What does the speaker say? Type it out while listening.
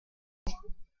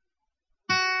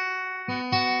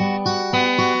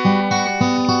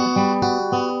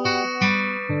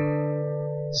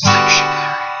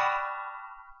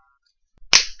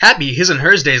Happy his and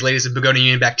hers days, ladies of Begonia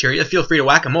Union Bacteria. Feel free to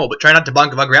whack a mole, but try not to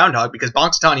Bon-kava groundhog, because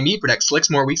Bonk's Tawny Me protects Slicks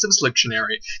more weeks of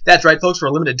Slictionary. That's right, folks, for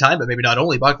a limited time, but maybe not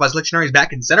only. Bonkava's Slictionary is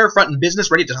back in center, front, and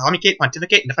business, ready to homicate,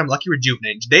 pontificate, and if I'm lucky,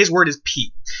 rejuvenate. Today's word is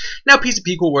P. Now, P is a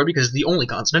P-cool word because it's the only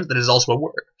consonant that is also a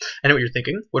word. I know what you're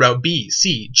thinking. What about B,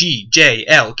 C, G, J,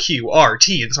 L, Q, R,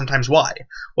 T, and sometimes Y?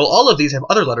 Well, all of these have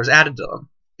other letters added to them.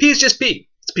 P is just P.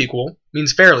 It's P-cool.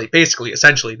 Means fairly, basically,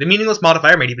 essentially. The meaningless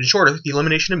modifier made even shorter with the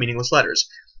elimination of meaningless letters.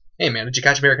 Hey man, did you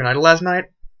catch American Idol last night?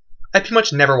 I pretty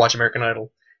much never watch American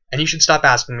Idol, and you should stop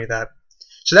asking me that.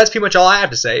 So that's pretty much all I have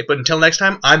to say, but until next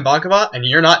time, I'm Bonkava, and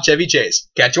you're not Chevy Chase.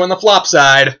 Catch you on the flop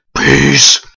side. Peace!